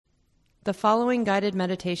The following guided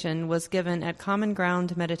meditation was given at Common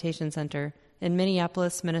Ground Meditation Center in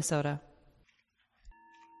Minneapolis, Minnesota.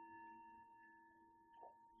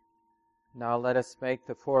 Now let us make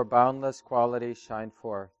the four boundless qualities shine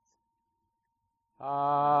forth.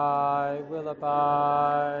 I will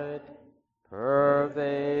abide,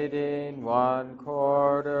 pervading one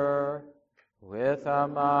quarter, with a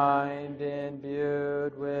mind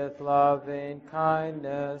imbued with loving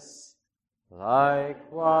kindness.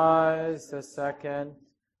 Likewise the second,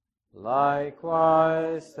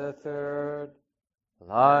 likewise the third,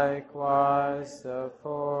 likewise the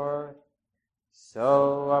fourth,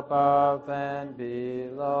 so above and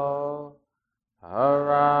below,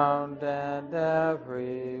 around and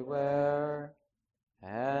everywhere,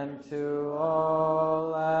 and to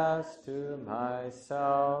all as to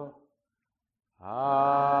myself,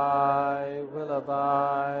 I will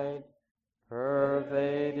abide,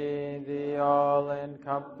 pervading the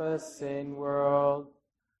all-encompassing world,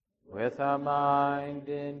 with a mind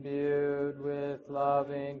imbued with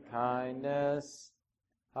loving kindness,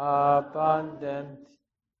 abundant,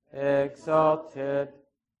 exalted,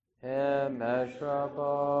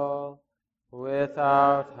 immeasurable,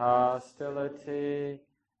 without hostility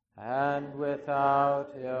and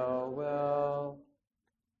without ill will.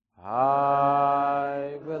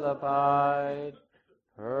 I will abide,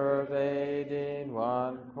 pervading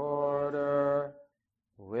one quarter,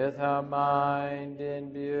 with a mind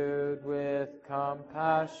imbued with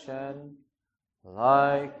compassion.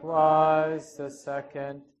 Likewise the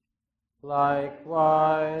second,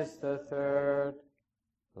 likewise the third,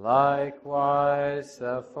 likewise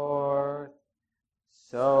the fourth,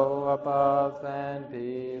 so above and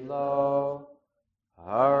below,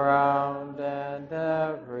 around and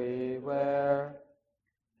everywhere,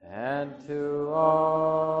 and to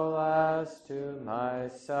all as to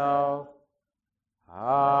myself,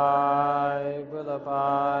 I will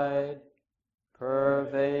abide,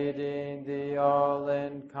 pervading the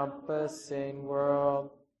all-encompassing world,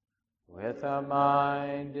 with a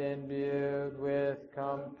mind imbued with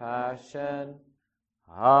compassion,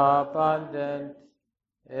 abundant,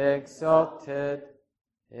 exalted,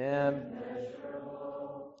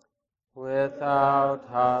 immeasurable, without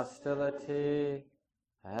hostility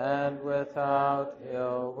and without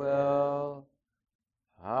ill will.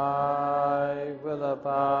 I will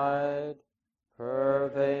abide,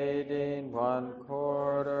 pervading one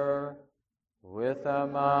quarter, with a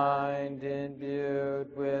mind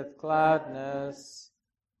imbued with gladness.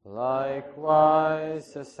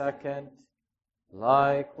 Likewise the second,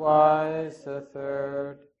 likewise the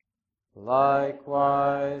third,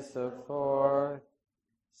 likewise the fourth,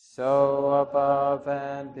 so above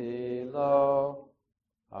and below,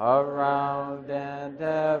 around and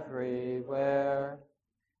everywhere,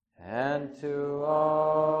 and to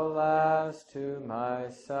all as to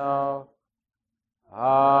myself,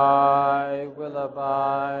 I will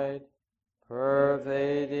abide,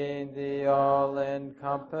 pervading the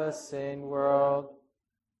all-encompassing world,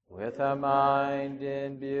 with a mind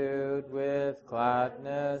imbued with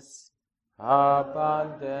gladness,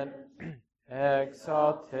 abundant,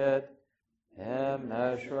 exalted,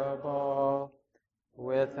 immeasurable,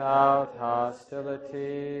 without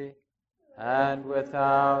hostility and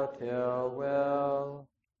without ill will.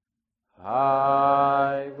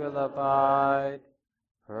 I will abide,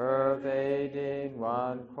 pervading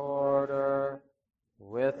one quarter,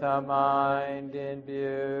 with a mind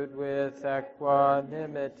imbued with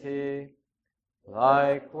equanimity.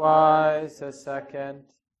 Likewise the second,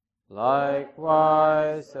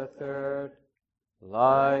 likewise the third,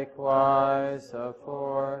 likewise the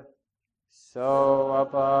fourth, so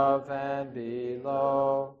above and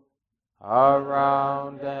below,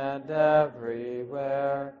 around and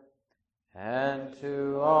everywhere, and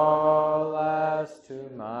to all as to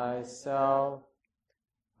myself,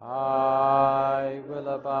 I will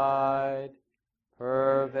abide,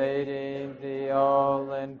 pervading the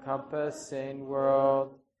all-encompassing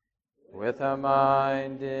world, with a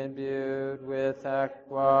mind imbued with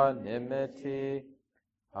equanimity,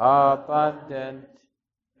 abundant,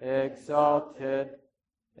 exalted,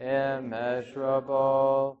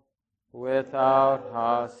 immeasurable, without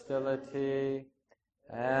hostility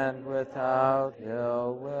and without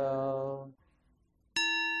ill will.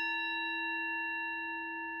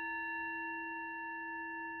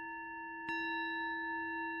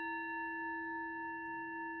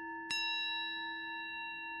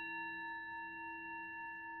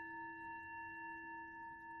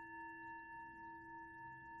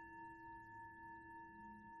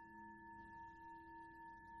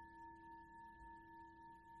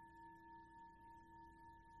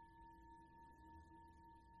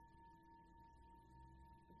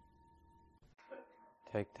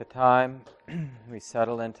 Take the time, we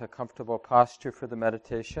settle into a comfortable posture for the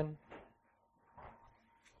meditation.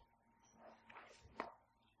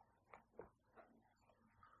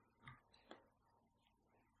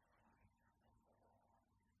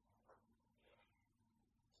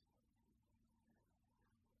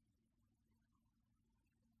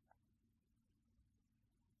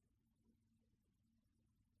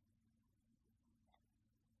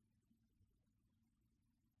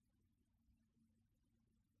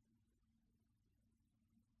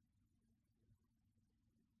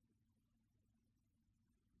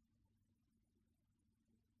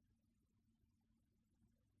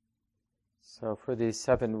 So for these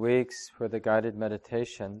 7 weeks, for the guided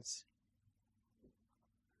meditations,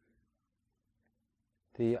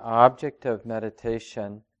 the object of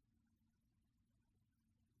meditation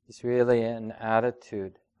is really an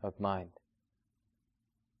attitude of mind.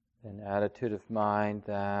 An attitude of mind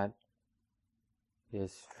that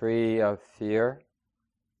is free of fear,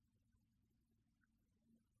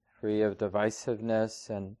 free of divisiveness,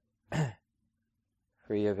 and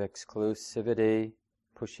free of exclusivity,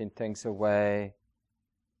 pushing things away,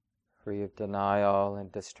 free of denial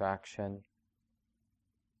and distraction.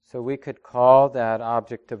 So we could call that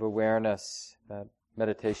object of awareness, that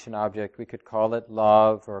meditation object, we could call it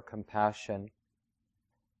love or compassion.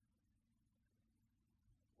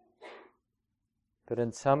 But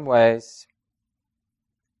in some ways,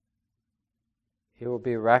 it will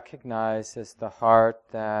be recognized as the heart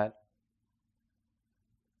that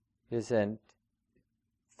isn't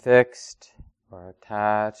fixed or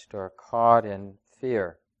attached or caught in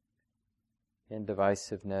fear, in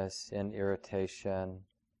divisiveness, in irritation.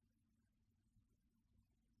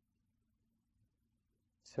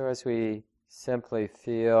 So as we simply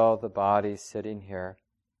feel the body sitting here,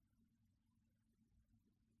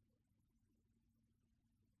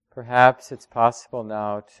 perhaps it's possible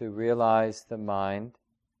now to realize the mind,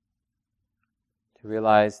 to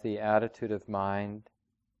realize the attitude of mind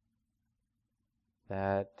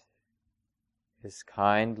that is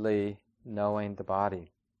kindly knowing the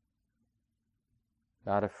body,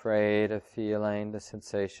 not afraid of feeling the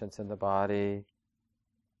sensations in the body,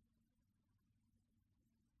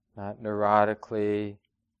 not neurotically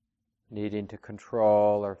needing to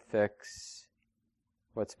control or fix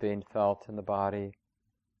what's being felt in the body.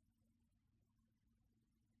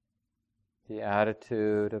 The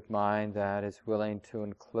attitude of mind that is willing to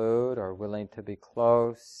include or willing to be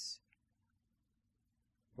close,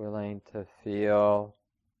 willing to feel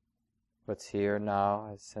what's here now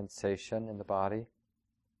as sensation in the body.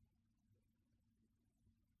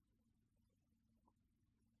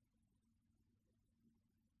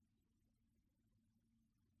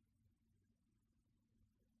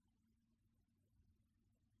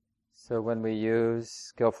 So when we use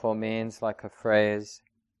skillful means like a phrase,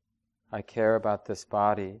 I care about this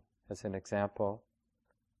body, as an example,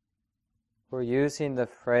 we're using the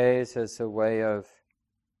phrase as a way of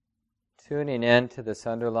tuning into this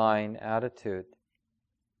underlying attitude,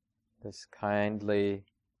 this kindly,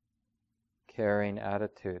 caring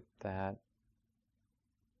attitude that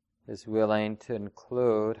is willing to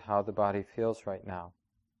include how the body feels right now.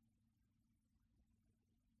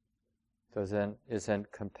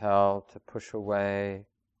 Isn't compelled to push away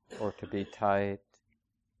or to be tight.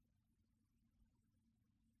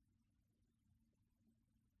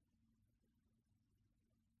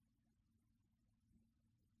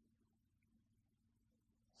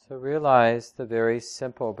 So realize the very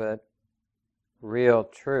simple but real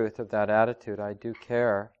truth of that attitude. I do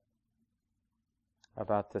care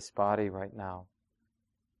about this body right now.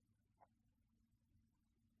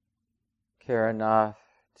 Care enough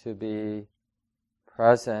to be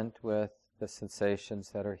present with the sensations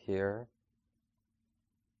that are here.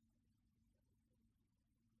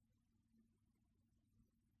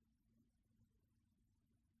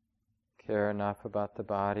 Care enough about the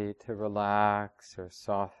body to relax or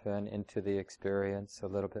soften into the experience a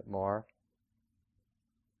little bit more.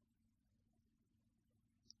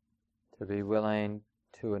 To be willing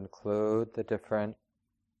to include the different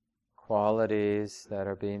qualities that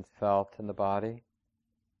are being felt in the body.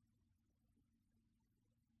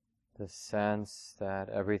 The sense that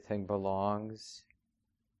everything belongs.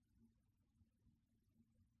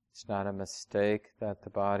 It's not a mistake that the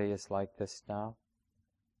body is like this now.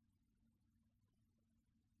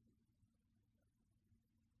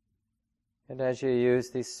 And as you use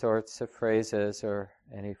these sorts of phrases, or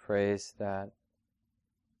any phrase that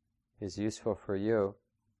is useful for you,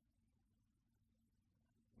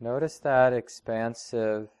 notice that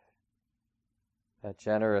expansive, that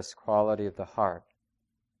generous quality of the heart,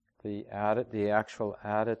 the actual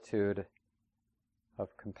attitude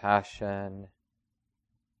of compassion,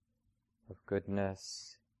 of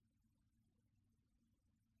goodness.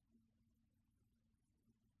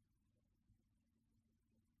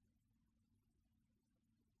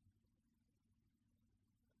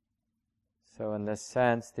 So in this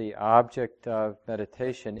sense, the object of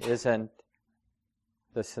meditation isn't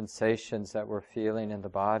the sensations that we're feeling in the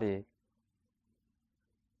body.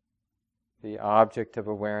 The object of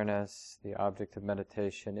awareness, the object of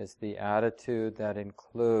meditation, is the attitude that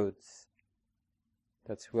includes,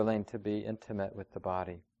 that's willing to be intimate with the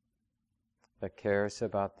body, that cares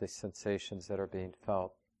about the sensations that are being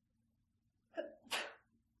felt.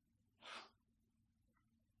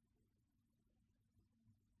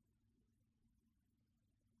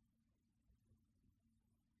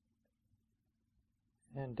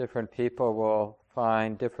 And different people will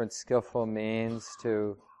find different skillful means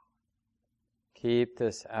to keep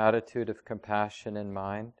this attitude of compassion in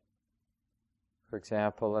mind. For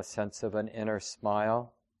example, a sense of an inner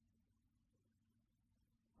smile,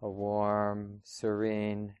 a warm,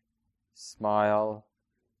 serene smile,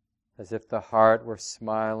 as if the heart were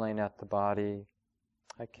smiling at the body.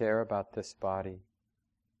 I care about this body.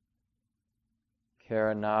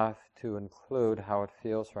 Care enough to include how it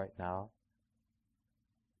feels right now,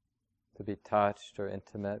 to be touched or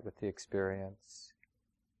intimate with the experience,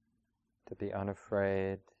 to be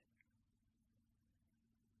unafraid,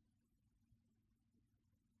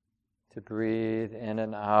 to breathe in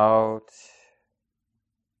and out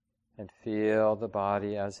and feel the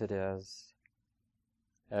body as it is,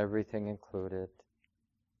 everything included.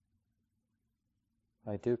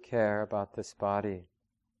 I do care about this body,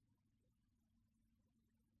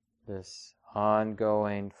 this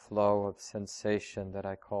ongoing flow of sensation that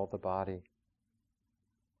I call the body.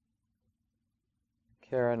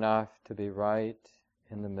 Care enough to be right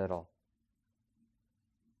in the middle.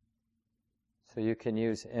 So you can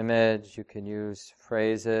use image, you can use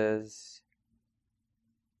phrases,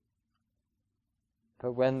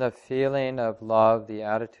 but when the feeling of love, the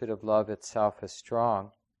attitude of love itself is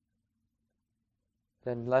strong,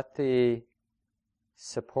 then let the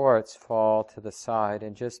supports fall to the side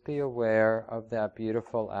and just be aware of that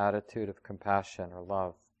beautiful attitude of compassion or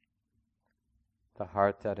love, the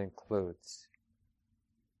heart that includes,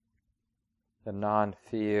 the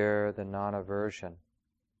non-fear, the non-aversion.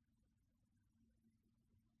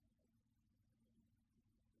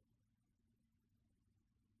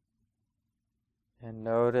 And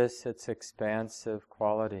notice its expansive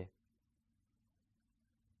quality.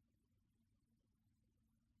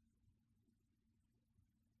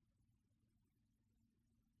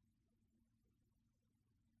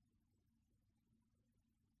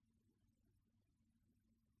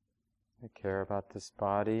 I care about this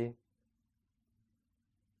body.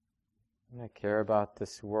 And I care about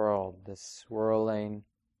this world, this swirling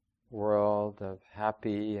world of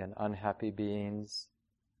happy and unhappy beings,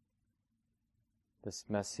 this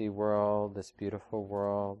messy world, this beautiful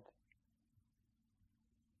world.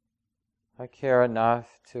 I care enough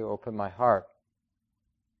to open my heart,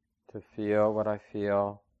 to feel what I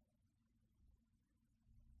feel,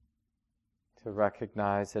 to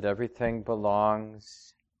recognize that everything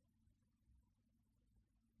belongs,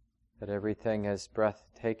 that everything is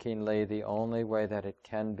breathtakingly the only way that it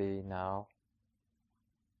can be now.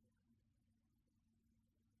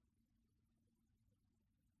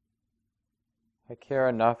 I care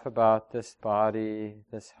enough about this body,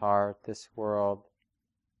 this heart, this world,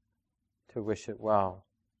 to wish it well.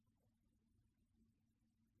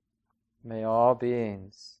 May all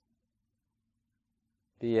beings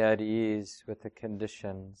be at ease with the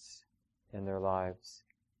conditions in their lives.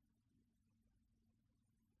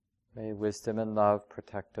 May wisdom and love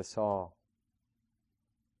protect us all.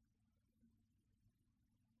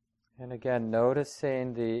 And again,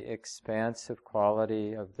 noticing the expansive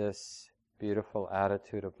quality of this beautiful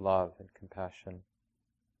attitude of love and compassion.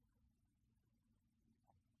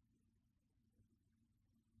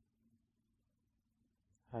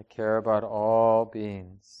 I care about all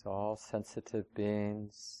beings, all sensitive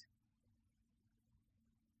beings,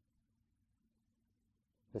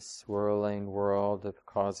 this swirling world of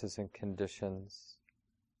causes and conditions.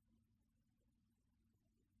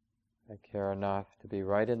 I care enough to be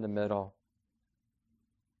right in the middle,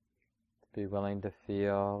 to be willing to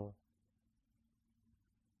feel,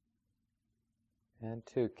 and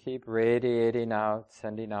to keep radiating out,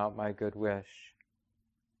 sending out my good wish.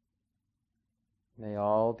 May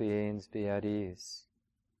all beings be at ease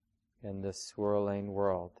in this swirling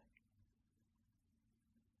world.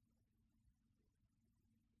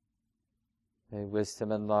 May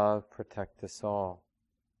wisdom and love protect us all.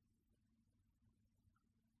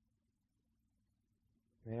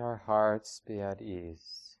 May our hearts be at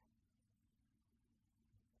ease.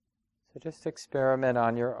 So just experiment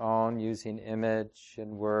on your own using image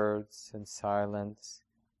and words and silence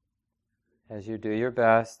as you do your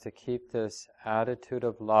best to keep this attitude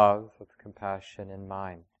of love, of compassion in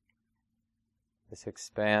mind. This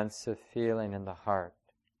expansive feeling in the heart,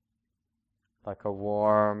 like a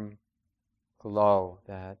warm glow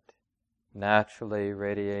that naturally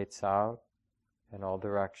radiates out in all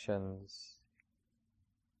directions.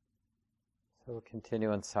 So we'll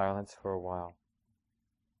continue in silence for a while.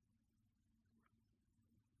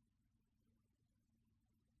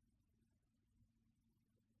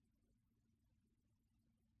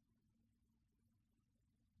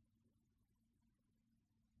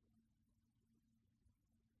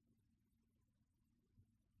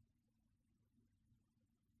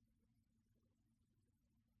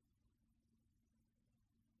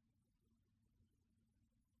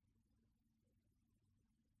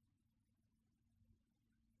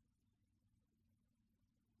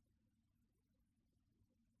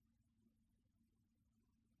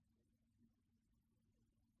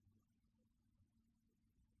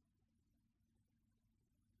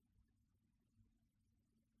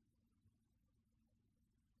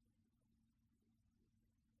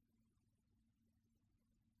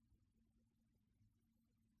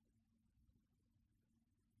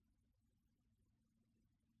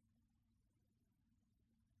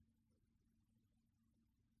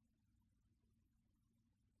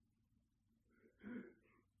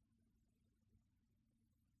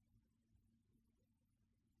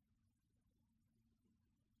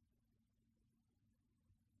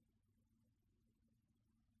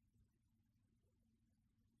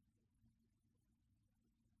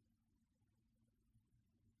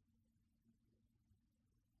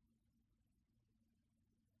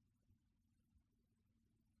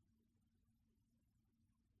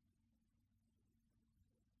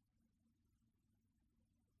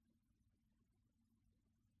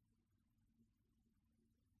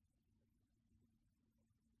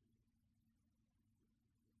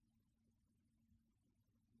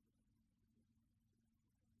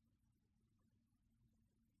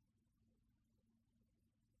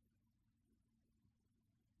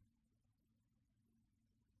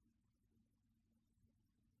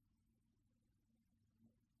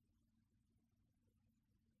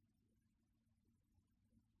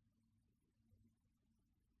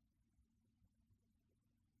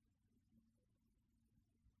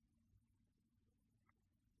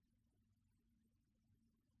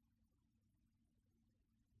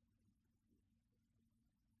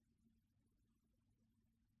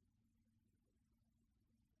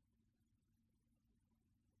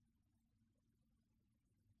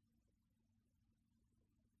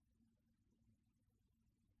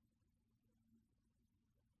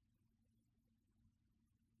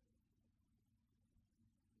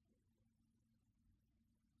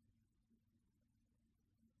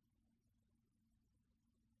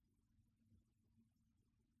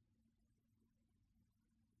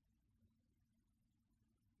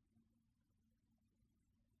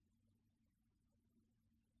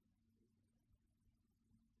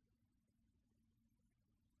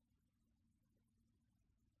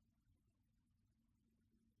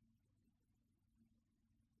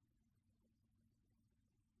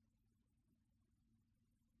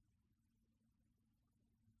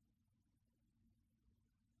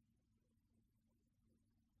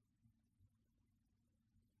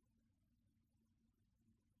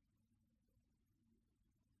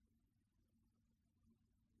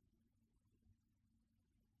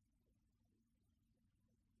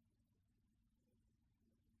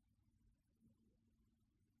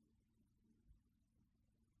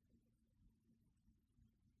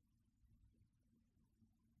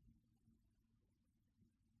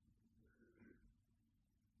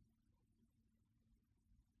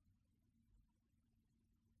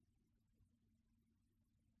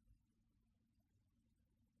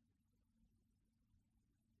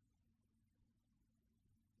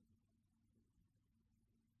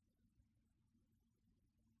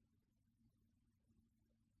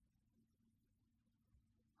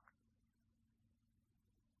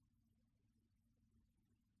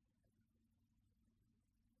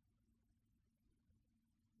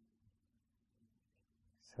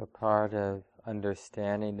 So part of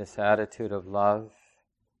understanding this attitude of love,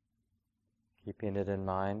 keeping it in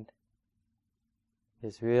mind,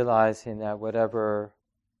 is realizing that whatever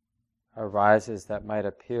arises that might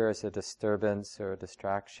appear as a disturbance or a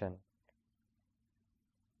distraction,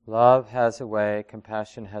 love has a way,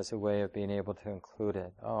 compassion has a way of being able to include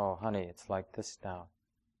it. Oh, honey, it's like this now.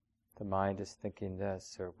 the mind is thinking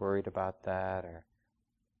this, or worried about that, or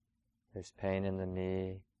there's pain in the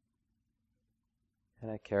knee, and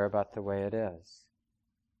I care about the way it is,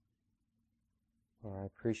 or I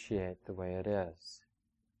appreciate the way it is.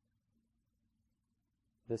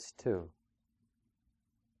 This too.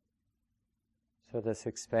 So this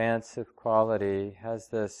expansive quality has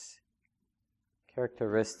this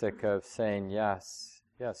characteristic of saying, yes,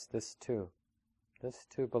 yes, this too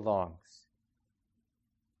belongs.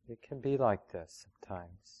 It can be like this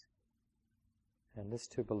sometimes, and this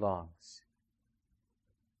too belongs.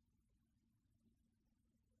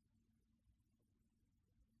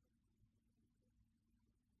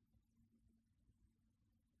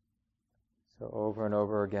 So over and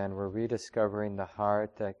over again, we're rediscovering the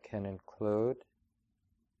heart that can include,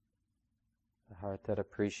 the heart that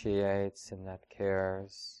appreciates and that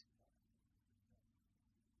cares,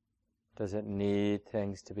 doesn't need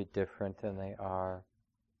things to be different than they are.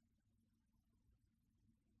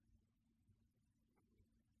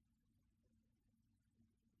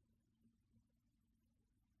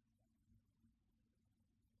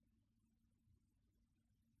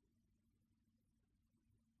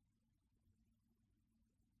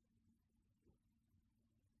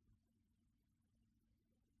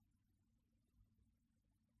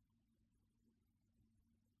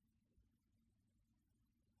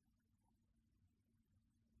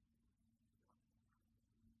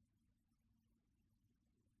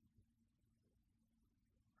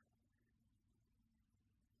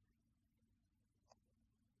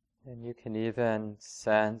 And you can even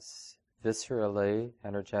sense viscerally,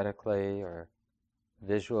 energetically, or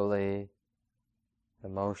visually,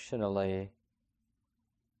 emotionally,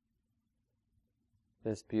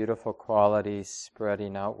 this beautiful quality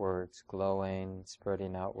spreading outwards, glowing,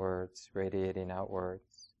 spreading outwards, radiating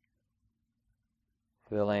outwards,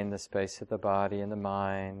 filling the space of the body and the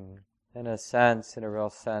mind, in a real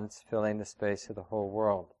sense, filling the space of the whole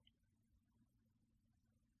world.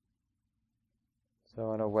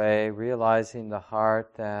 So in a way, realizing the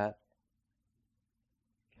heart that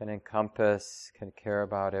can encompass, can care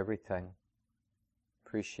about everything,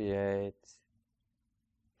 appreciate,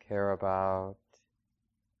 care about,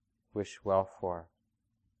 wish well for.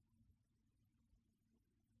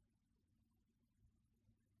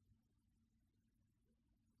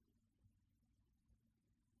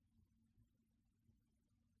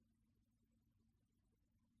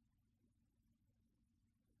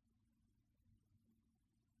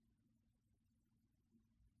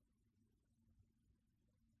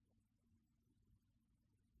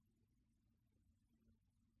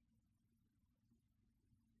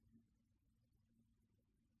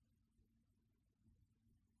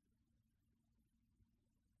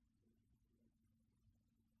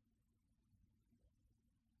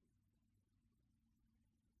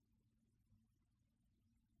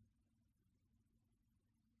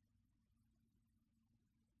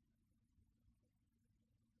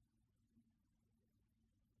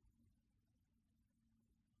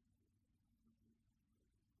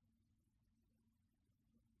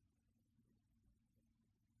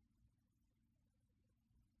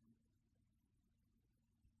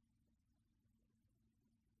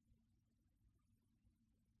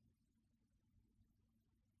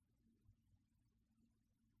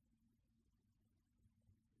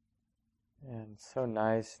 And so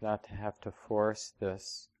nice not to have to force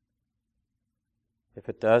this. If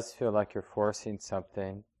it does feel like you're forcing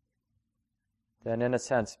something, then in a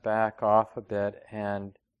sense back off a bit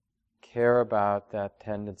and care about that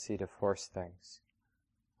tendency to force things.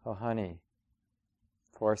 Oh honey,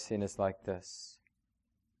 forcing is like this.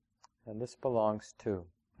 And this belongs too.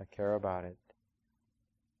 I care about it.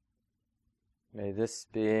 May this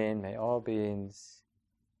being, may all beings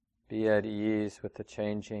be at ease with the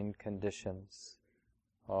changing conditions,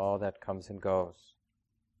 all that comes and goes.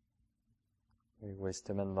 May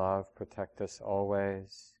wisdom and love protect us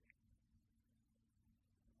always.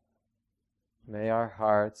 May our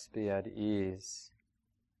hearts be at ease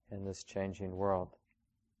in this changing world.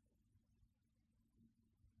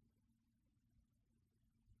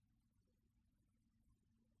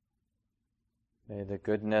 May the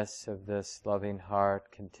goodness of this loving heart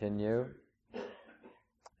continue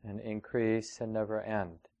and increase and never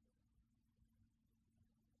end.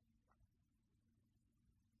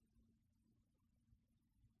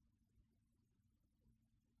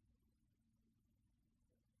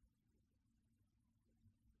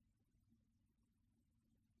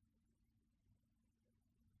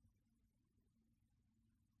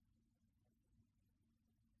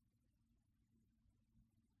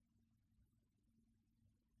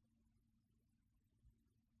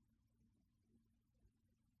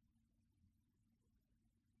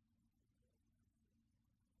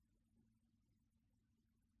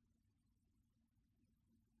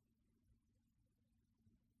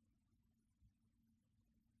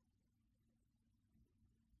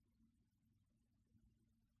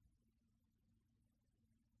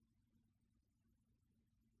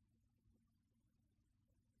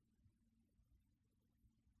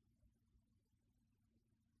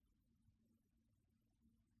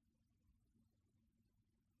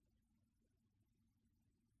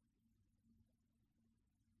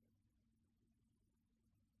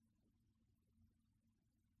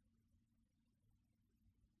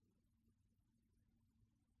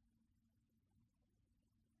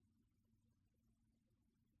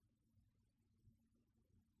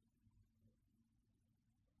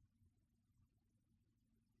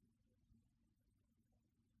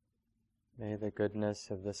 May the goodness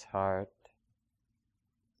of this heart,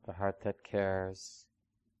 the heart that cares,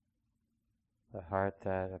 the heart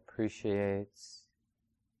that appreciates,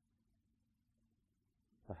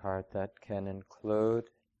 the heart that can include,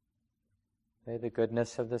 may the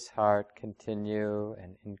goodness of this heart continue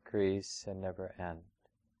and increase and never end.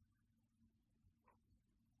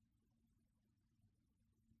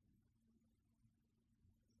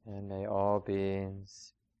 And may all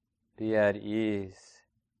beings be at ease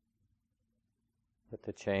with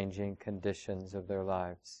the changing conditions of their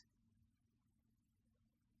lives.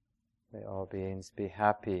 May all beings be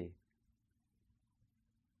happy.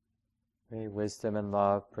 May wisdom and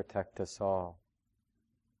love protect us all.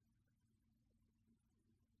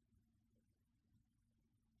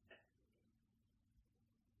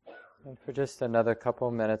 And for just another couple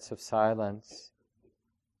minutes of silence,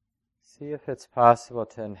 see if it's possible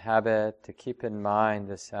to inhabit, to keep in mind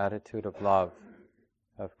this attitude of love,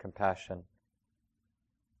 of compassion,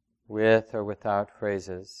 with or without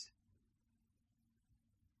phrases.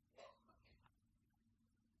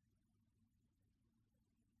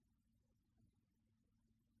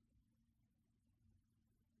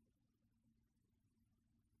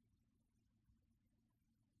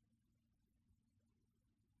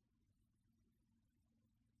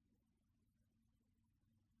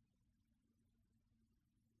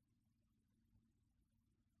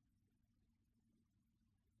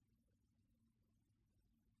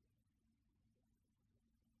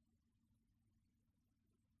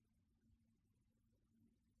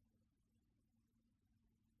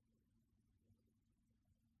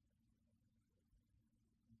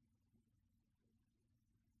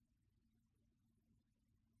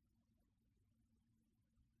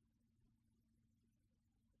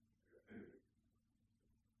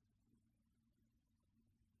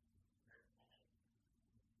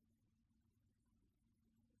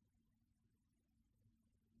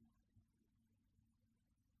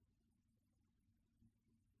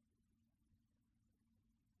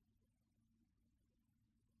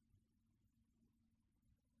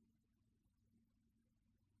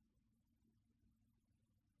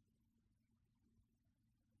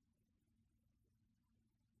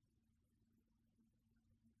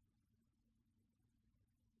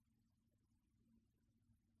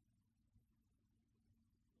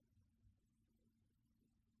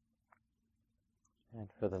 And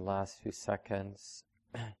for the last few seconds,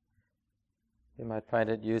 you might find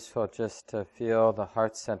it useful just to feel the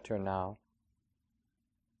heart center now.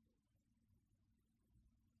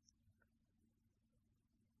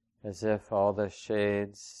 As if all the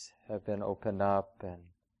shades have been opened up and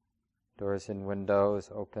doors and windows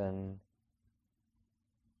open.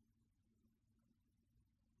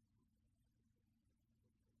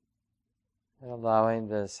 And allowing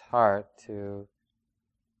this heart to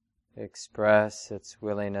express its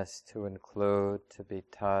willingness to include, to be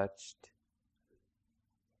touched,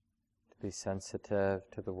 to be sensitive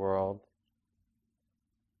to the world.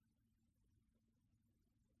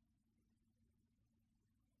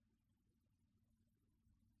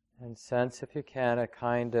 And sense, if you can, a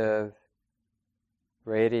kind of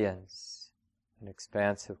radiance, an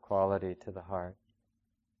expansive quality to the heart.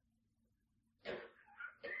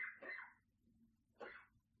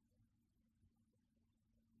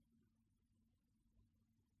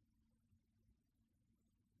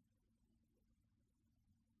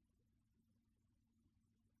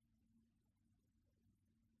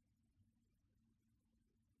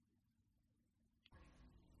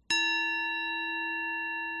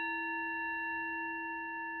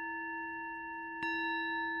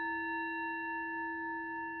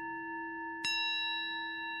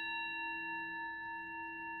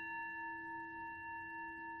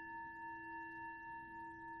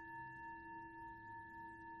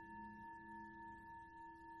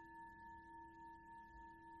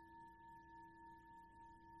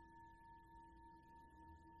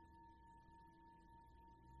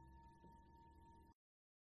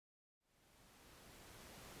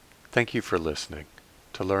 Thank you for listening.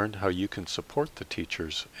 To learn how you can support the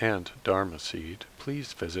teachers and Dharma Seed,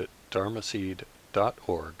 please visit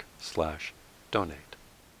dharmaseed.org/donate.